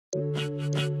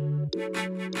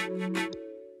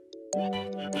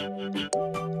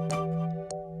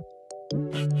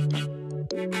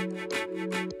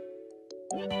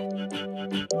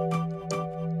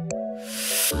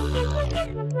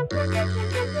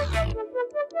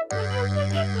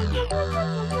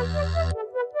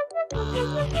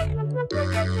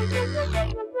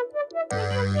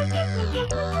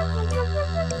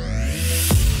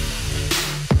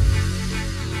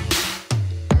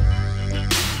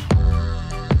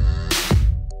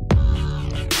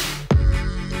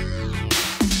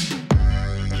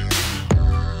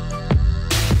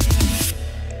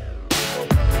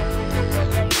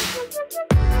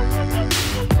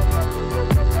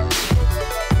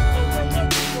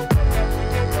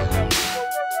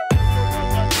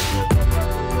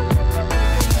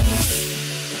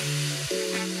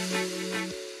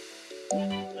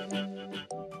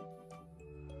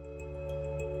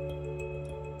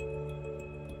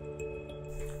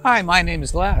Hi, my name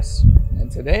is Les,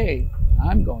 and today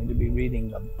I'm going to be reading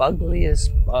The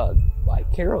Bugliest Bug by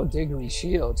Diggory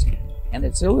Shields, and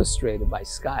it's illustrated by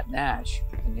Scott Nash.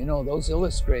 And you know, those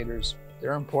illustrators,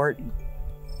 they're important.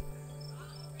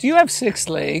 Do you have 6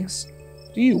 legs?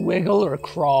 Do you wiggle or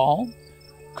crawl?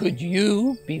 Could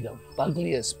you be the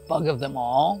bugliest bug of them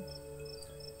all?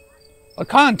 A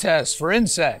contest for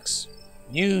insects.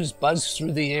 News buzzed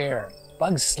through the air.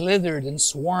 Bugs slithered and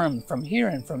swarmed from here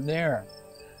and from there.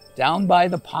 Down by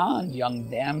the pond, young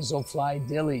Damselfly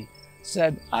Dilly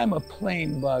said, I'm a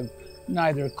plain bug,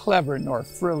 neither clever nor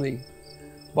frilly.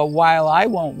 But while I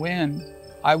won't win,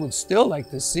 I would still like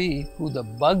to see who the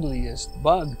bugliest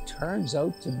bug turns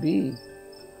out to be.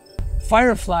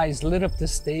 Fireflies lit up the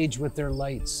stage with their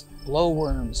lights.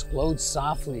 Glowworms glowed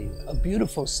softly, a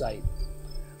beautiful sight.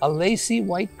 A lacy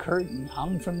white curtain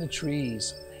hung from the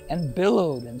trees and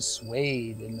billowed and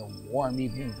swayed in the warm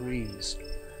evening breeze.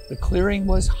 The clearing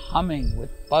was humming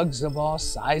with bugs of all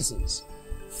sizes,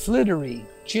 flittery,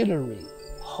 jittery,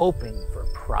 hoping for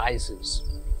prizes.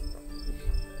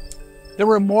 There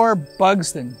were more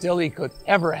bugs than Dilly could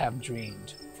ever have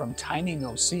dreamed, from tiny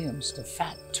no-see-ums to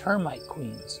fat termite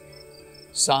queens.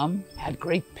 Some had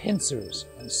great pincers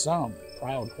and some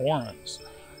proud horns.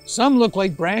 Some looked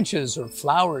like branches or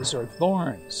flowers or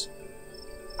thorns.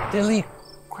 Dilly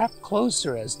crept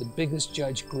closer as the biggest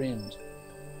judge grinned.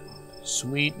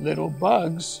 Sweet little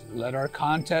bugs, let our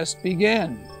contest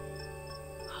begin.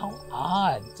 How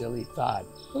odd, Dilly thought.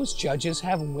 Those judges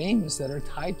have wings that are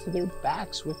tied to their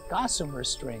backs with gossamer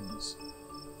strings.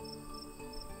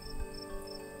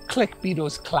 Click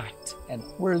beetles clacked and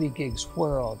whirligigs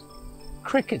whirled.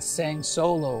 Crickets sang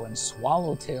solo and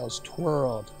swallowtails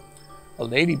twirled. A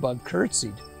ladybug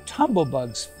curtsied,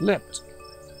 tumblebugs flipped.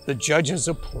 The judges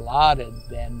applauded,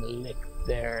 then licked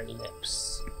their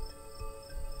lips.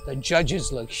 The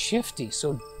judges looked shifty,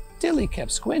 so Dilly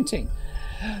kept squinting.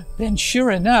 Then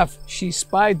sure enough, she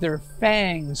spied their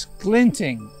fangs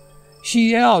glinting.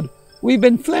 She yelled, we've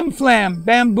been flim-flam,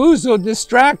 bamboozled,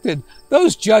 distracted.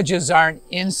 Those judges aren't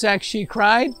insects, she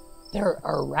cried. They're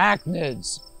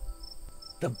arachnids.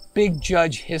 The big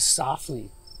judge hissed softly.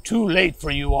 Too late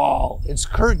for you all. It's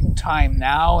curtain time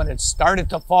now, and it's started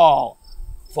to fall.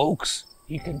 Folks,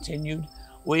 he continued,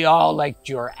 we all liked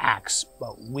your acts,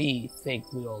 but we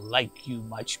think we'll like you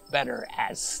much better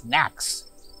as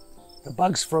snacks. The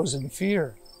bugs froze in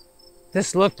fear.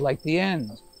 This looked like the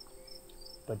end.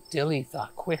 But Dilly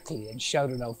thought quickly and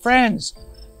shouted out, friends,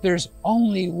 there's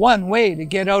only one way to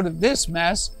get out of this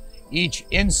mess. Each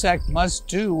insect must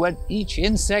do what each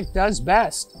insect does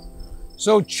best.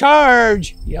 So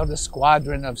charge, yelled a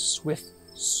squadron of swift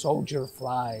soldier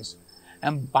flies,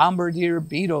 and bombardier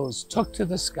beetles took to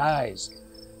the skies.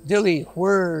 Dilly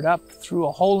whirred up through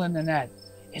a hole in the net.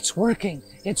 It's working,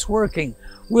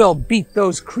 we'll beat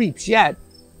those creeps yet.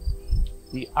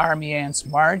 The army ants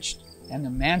marched and the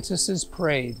mantises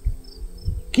prayed.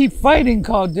 Keep fighting,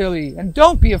 called Dilly, and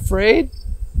don't be afraid.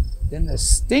 Then the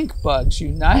stink bugs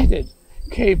united,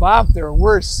 gave off their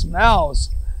worst smells.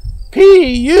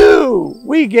 P.U.,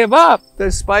 we give up,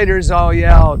 the spiders all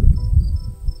yelled,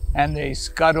 and they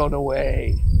scuttled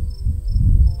away.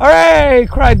 Hooray,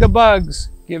 cried the bugs,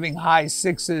 giving high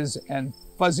sixes and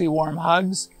fuzzy warm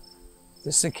hugs.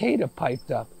 The cicada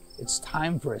piped up, it's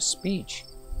time for a speech.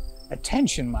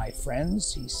 Attention, my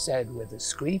friends, he said with a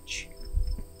screech.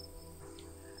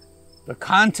 The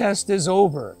contest is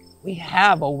over, we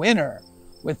have a winner.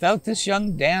 Without this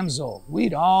young damsel,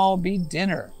 we'd all be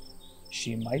dinner.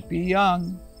 She might be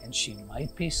young and she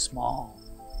might be small,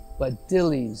 but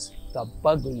Dilly's the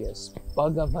bugliest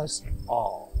bug of us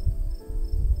all.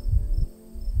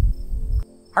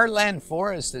 Heartland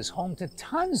Forest is home to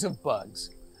tons of bugs.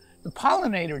 The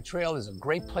pollinator trail is a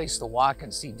great place to walk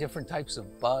and see different types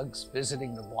of bugs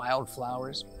visiting the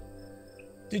wildflowers.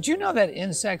 Did you know that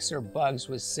insects are bugs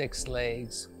with 6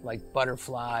 legs, like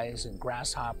butterflies and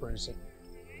grasshoppers, and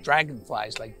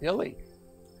dragonflies like Dilly?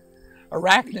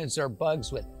 Arachnids are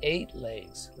bugs with 8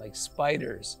 legs, like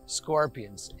spiders,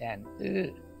 scorpions, and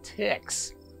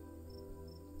ticks.